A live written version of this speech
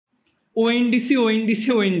ONDC, ONDC,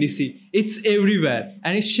 ONDC. It's everywhere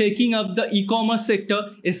and it's shaking up the e-commerce sector,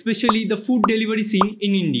 especially the food delivery scene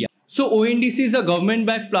in India. So ONDC is a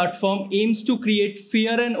government-backed platform aims to create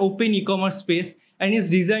fair and open e-commerce space and is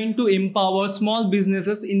designed to empower small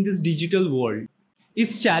businesses in this digital world.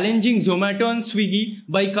 It's challenging Zomato and Swiggy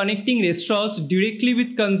by connecting restaurants directly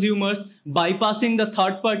with consumers, bypassing the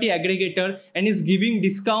third-party aggregator, and is giving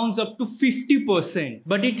discounts up to 50%.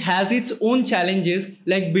 But it has its own challenges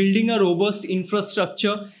like building a robust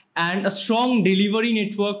infrastructure and a strong delivery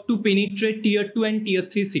network to penetrate Tier 2 and Tier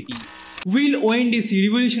 3 cities. Will ONDC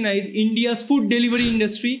revolutionize India's food delivery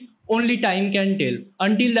industry? Only time can tell.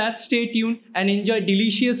 Until that, stay tuned and enjoy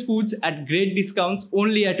delicious foods at great discounts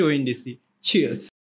only at ONDC. Cheers!